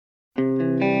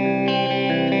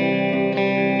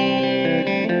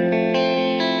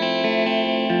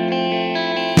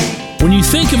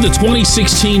think of the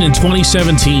 2016 and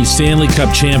 2017 Stanley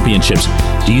Cup championships,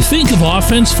 do you think of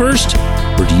offense first,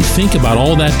 or do you think about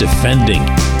all that defending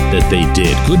that they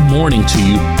did? Good morning to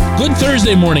you. Good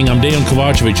Thursday morning. I'm Dejan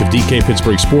Kovacevic of DK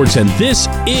Pittsburgh Sports, and this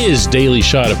is Daily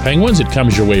Shot of Penguins. It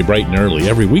comes your way bright and early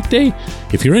every weekday.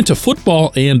 If you're into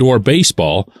football and or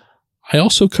baseball, I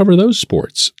also cover those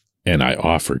sports, and I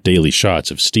offer daily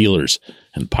shots of Steelers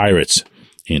and Pirates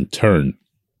in turn.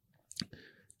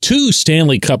 2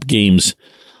 Stanley Cup games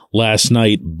last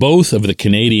night, both of the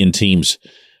Canadian teams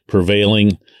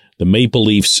prevailing. The Maple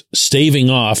Leafs staving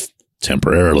off,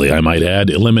 temporarily I might add,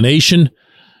 elimination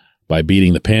by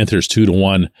beating the Panthers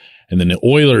 2-1, and then the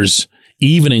Oilers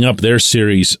evening up their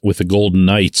series with the Golden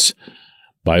Knights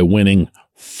by winning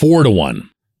 4-1.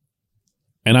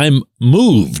 And I'm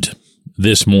moved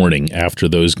this morning after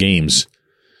those games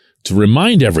to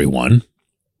remind everyone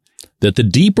that the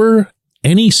deeper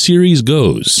any series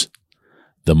goes,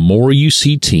 the more you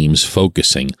see teams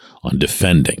focusing on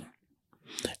defending.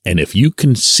 And if you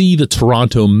can see the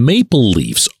Toronto Maple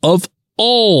Leafs, of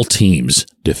all teams,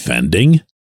 defending,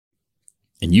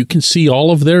 and you can see all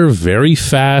of their very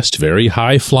fast, very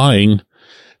high-flying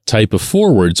type of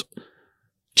forwards,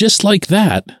 just like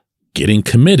that, getting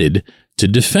committed to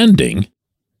defending,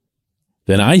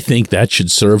 then I think that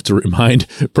should serve to remind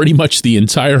pretty much the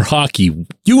entire hockey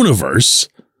universe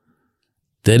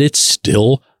that it's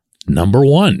still number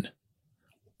one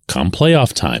come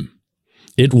playoff time.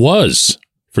 It was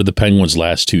for the Penguins'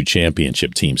 last 2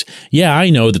 championship teams. Yeah, I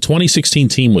know the 2016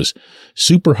 team was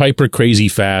super hyper crazy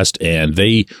fast, and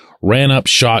they ran up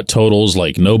shot totals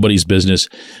like nobody's business.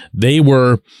 They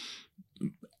were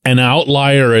an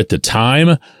outlier at the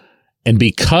time, and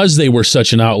because they were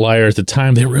such an outlier at the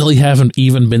time, they really haven't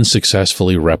even been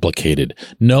successfully replicated.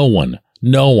 No one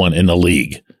in the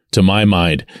league, to my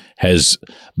mind, has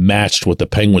matched what the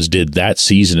Penguins did that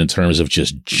season in terms of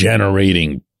just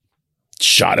generating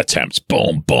shot attempts.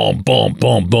 Boom, boom, boom,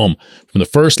 boom, boom. From the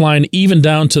first line, even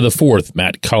down to the fourth,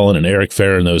 Matt Cullen and Eric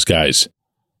Fehr and those guys.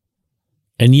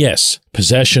 And yes,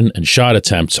 possession and shot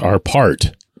attempts are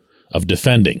part of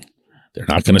defending. They're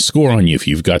not going to score on you if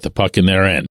you've got the puck in their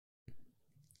end.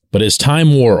 But as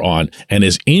time wore on, and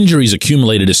as injuries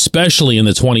accumulated, especially in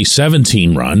the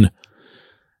 2017 run,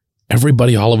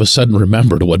 everybody all of a sudden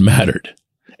remembered what mattered.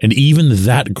 And even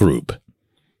that group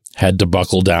had to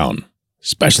buckle down,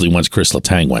 especially once Chris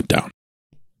Letang went down.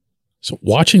 So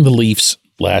watching the Leafs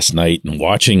last night and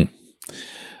watching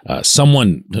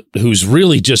someone who's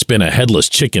really just been a headless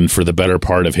chicken for the better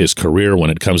part of his career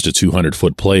when it comes to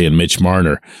 200-foot play in Mitch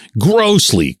Marner,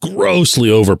 grossly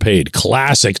overpaid.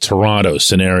 Classic Toronto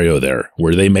scenario there,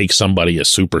 where they make somebody a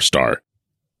superstar.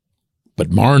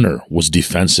 But Marner was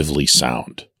defensively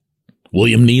sound.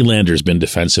 William Nylander's been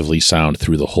defensively sound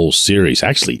through the whole series.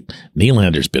 Actually,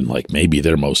 Nylander's been like maybe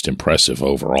their most impressive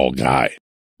overall guy.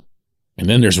 And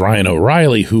then there's Ryan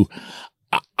O'Reilly, who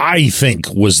I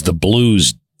think was the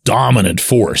Blues' dominant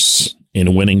force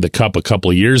in winning the Cup a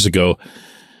couple of years ago.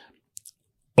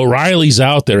 O'Reilly's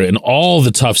out there in all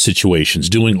the tough situations,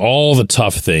 doing all the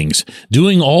tough things,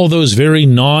 doing all those very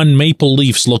non-Maple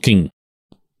Leafs looking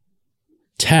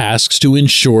tasks to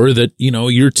ensure that,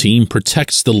 your team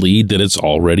protects the lead that it's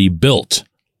already built.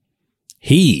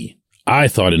 I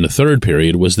thought in the third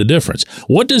period was the difference.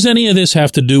 What does any of this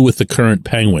have to do with the current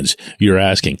Penguins, you're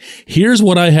asking? Here's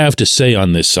what I have to say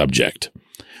on this subject.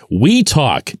 We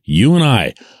talk, you and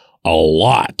I, a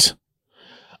lot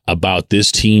about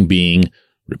this team being,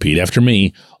 repeat after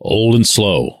me, old and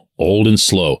slow.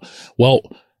 Well,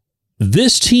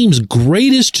 this team's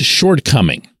greatest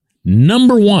shortcoming,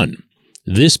 number one,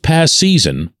 this past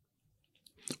season,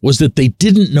 was that they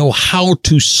didn't know how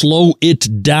to slow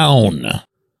it down.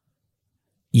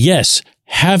 Yes,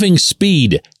 having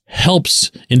speed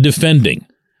helps in defending.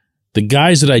 The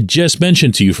guys that I just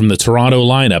mentioned to you from the Toronto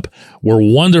lineup were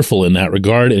wonderful in that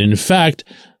regard. And in fact,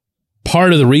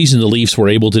 part of the reason the Leafs were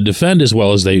able to defend as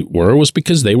well as they were was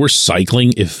because they were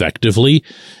cycling effectively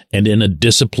and in a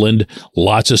disciplined,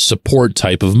 lots of support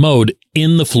type of mode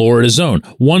in the Florida zone.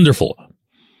 Wonderful.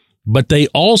 But they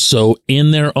also,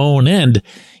 in their own end,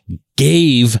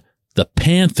 gave the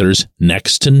Panthers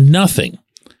next to nothing.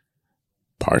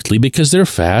 Partly because they're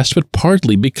fast, but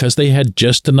partly because they had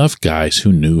just enough guys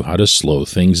who knew how to slow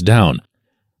things down.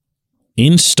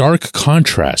 In stark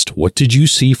contrast, what did you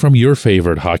see from your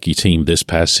favorite hockey team this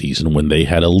past season when they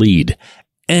had a lead?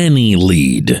 Any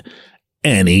lead.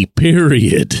 Any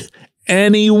period.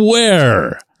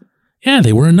 Anywhere. Yeah,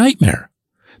 they were a nightmare.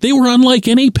 They were unlike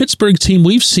any Pittsburgh team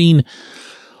we've seen,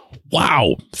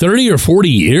 30 or 40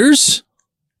 years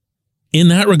in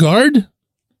that regard.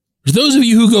 For those of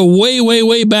you who go way, way,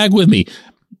 way back with me,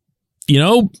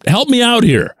 help me out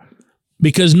here.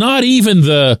 Because not even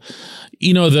the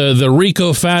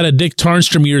Rico Fata, Dick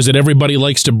Tarnstrom years that everybody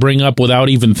likes to bring up without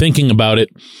even thinking about it,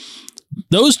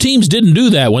 those teams didn't do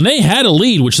that. When they had a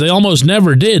lead, which they almost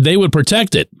never did, they would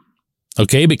protect it,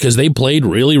 okay, because they played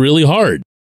really, really hard.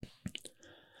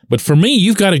 But for me,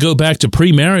 you've got to go back to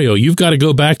pre-Mario. You've got to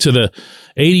go back to the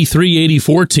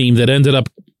 83-84 team that ended up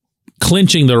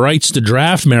clinching the rights to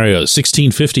draft Mario,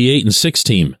 1658 and 6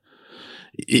 team.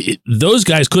 Those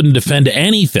guys couldn't defend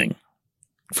anything.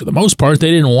 For the most part,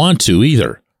 they didn't want to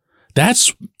either.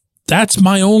 That's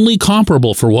my only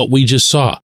comparable for what we just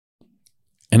saw.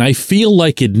 And I feel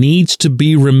like it needs to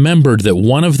be remembered that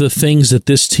one of the things that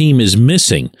this team is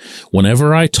missing,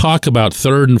 whenever I talk about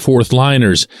third and fourth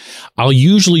liners, I'll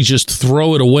usually just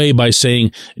throw it away by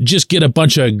saying, just get a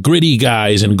bunch of gritty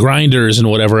guys and grinders and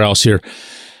whatever else here.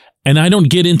 And I don't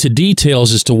get into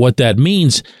details as to what that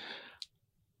means.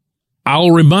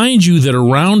 I'll remind you that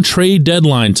around trade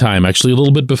deadline time, actually a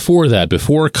little bit before that,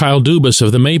 before Kyle Dubas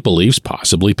of the Maple Leafs,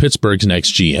 possibly Pittsburgh's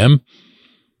next GM,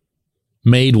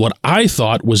 made what I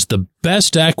thought was the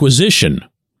best acquisition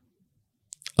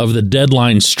of the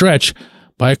deadline stretch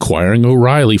by acquiring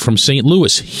O'Reilly from St.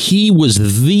 Louis. He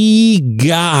was the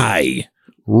guy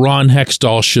Ron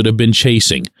Hextall should have been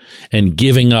chasing and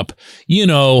giving up,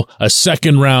 a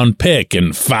second-round pick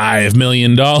and $5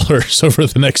 million over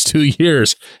the next 2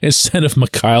 years instead of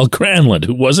Mikael Granlund,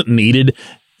 who wasn't needed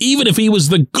even if he was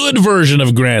the good version of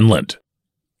Granlund.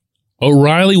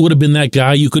 O'Reilly would have been that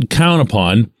guy you could count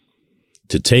upon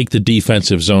to take the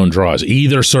defensive zone draws,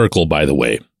 either circle, by the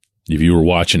way, if you were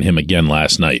watching him again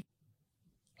last night,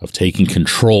 of taking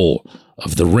control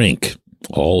of the rink,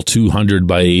 all 200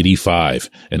 by 85,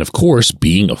 and of course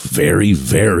being a very,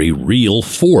 very real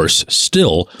force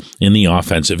still in the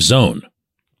offensive zone.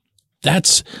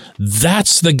 That's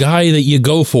the guy that you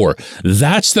go for.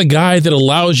 That's the guy that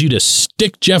allows you to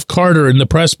stick Jeff Carter in the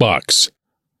press box.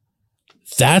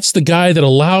 That's the guy that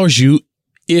allows you,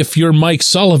 if you're Mike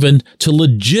Sullivan, to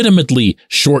legitimately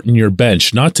shorten your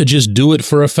bench, not to just do it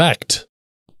for effect.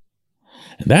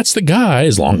 And that's the guy,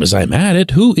 as long as I'm at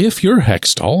it, who, if you're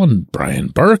Hextall and Brian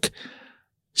Burke,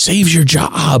 saves your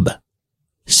job.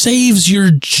 Saves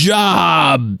your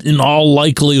job in all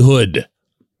likelihood.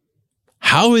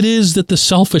 How it is that the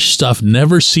selfish stuff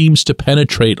never seems to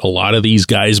penetrate a lot of these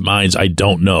guys' minds, I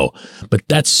don't know. But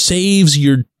that saves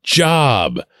your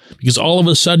job. Because all of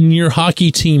a sudden your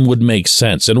hockey team would make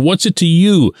sense. And what's it to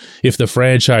you if the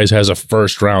franchise has a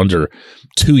first rounder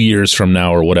 2 years from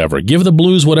now or whatever? Give the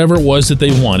Blues whatever it was that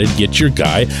they wanted, get your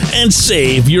guy, and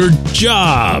save your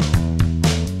job.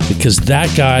 Because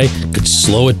that guy could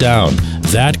slow it down.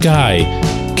 That guy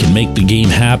can make the game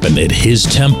happen at his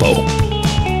tempo.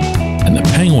 And the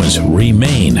Penguins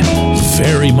remain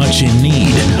very much in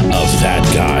need of that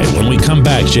guy. When we come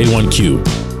back,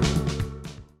 J1Q.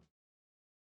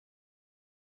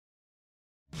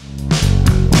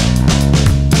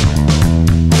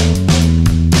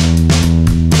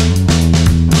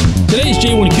 Today's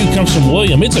J1Q comes from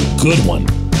William. It's a good one.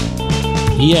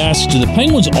 He asks, do the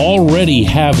Penguins already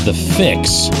have the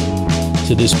fix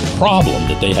to this problem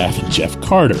that they have in Jeff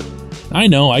Carter? I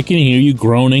know, I can hear you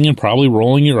groaning and probably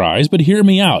rolling your eyes, but hear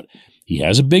me out. He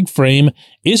has a big frame,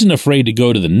 isn't afraid to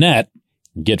go to the net,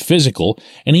 get physical,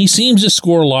 and he seems to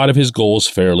score a lot of his goals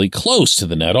fairly close to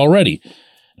the net already.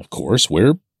 Of course,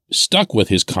 we're stuck with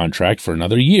his contract for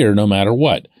another year no matter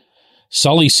what.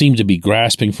 Sully seemed to be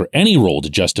grasping for any role to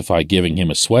justify giving him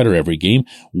a sweater every game.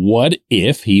 What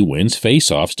if he wins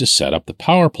faceoffs to set up the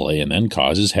power play and then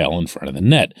causes hell in front of the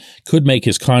net? Could make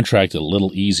his contract a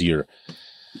little easier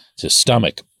to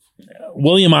stomach.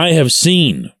 William, I have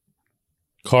seen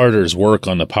Carter's work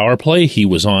on the power play. He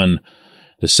was on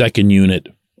the second unit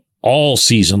all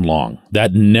season long.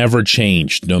 That never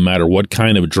changed, no matter what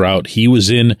kind of drought he was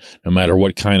in, no matter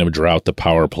what kind of drought the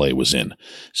power play was in.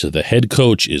 So the head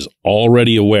coach is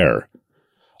already aware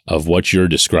of what you're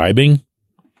describing.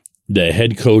 The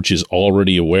head coach is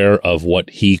already aware of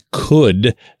what he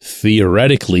could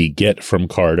theoretically get from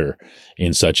Carter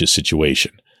in such a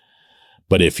situation.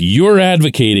 But if you're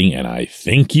advocating, and I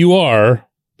think you are,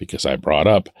 because I brought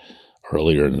up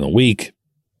earlier in the week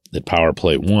that Power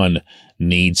Play 1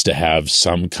 needs to have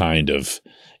some kind of,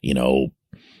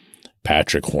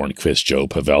 Patrick Hornqvist, Joe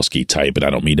Pavelski type, and I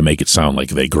don't mean to make it sound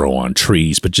like they grow on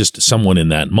trees, but just someone in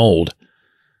that mold,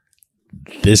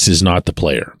 this is not the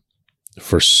player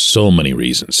for so many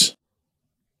reasons.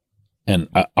 And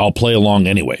I'll play along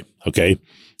anyway, okay?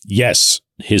 Yes,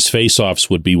 his faceoffs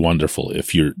would be wonderful.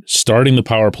 If you're starting the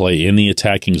power play in the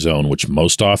attacking zone, which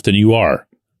most often you are,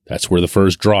 that's where the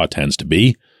first draw tends to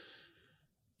be,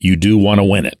 you do want to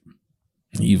win it.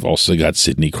 You've also got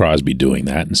Sidney Crosby doing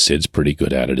that, and Sid's pretty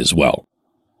good at it as well.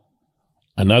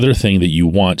 Another thing that you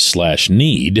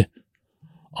want/need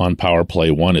on power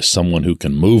play one is someone who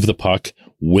can move the puck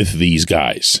with these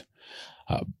guys.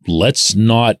 Let's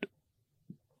not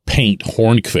paint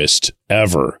Hornqvist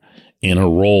ever in a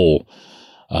role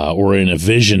or in a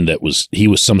vision that he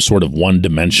was some sort of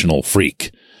one-dimensional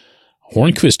freak.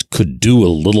 Hornqvist could do a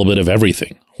little bit of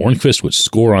everything. Hornqvist would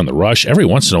score on the rush every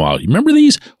once in a while. You remember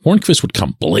these? Hornqvist would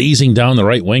come blazing down the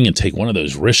right wing and take one of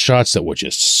those wrist shots that would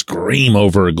just scream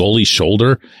over a goalie's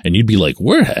shoulder, and you'd be like,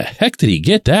 where the heck did he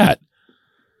get that?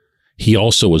 He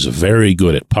also was very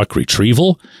good at puck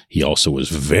retrieval. He also was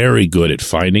very good at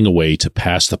finding a way to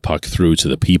pass the puck through to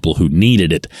the people who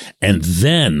needed it and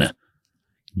then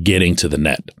getting to the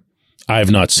net. I've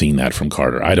not seen that from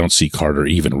Carter. I don't see Carter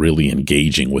even really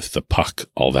engaging with the puck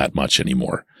all that much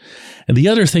anymore. And the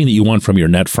other thing that you want from your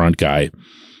net front guy,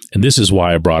 and this is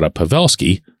why I brought up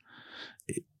Pavelski,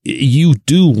 you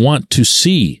do want to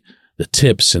see the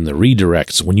tips and the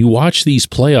redirects. When you watch these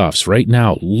playoffs right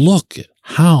now, look at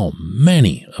how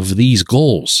many of these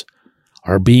goals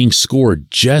are being scored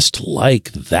just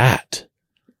like that.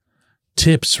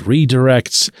 Tips,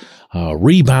 redirects,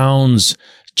 rebounds,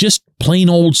 just plain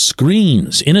old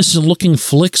screens, innocent-looking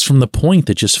flicks from the point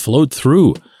that just float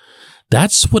through.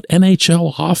 That's what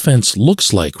NHL offense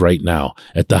looks like right now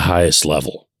at the highest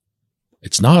level.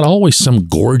 It's not always some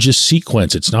gorgeous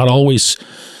sequence. It's not always,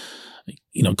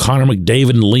 Connor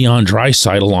McDavid and Leon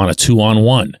Draisaitl on a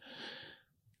 2-on-1.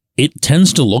 It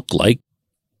tends to look like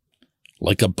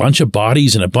a bunch of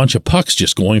bodies and a bunch of pucks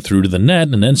just going through to the net,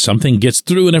 and then something gets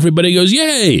through and everybody goes,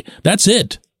 yay, that's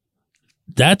it.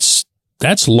 That's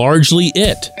largely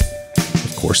it.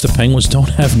 Of course, the Penguins don't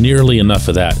have nearly enough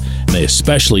of that, and they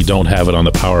especially don't have it on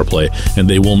the power play, and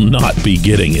they will not be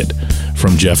getting it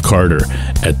from Jeff Carter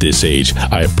at this age.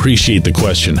 I appreciate the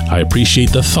question. I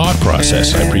appreciate the thought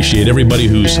process. I appreciate everybody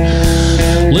who's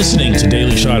listening to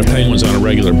Daily Shot of Penguins on a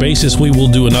regular basis. We will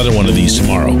do another one of these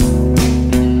tomorrow.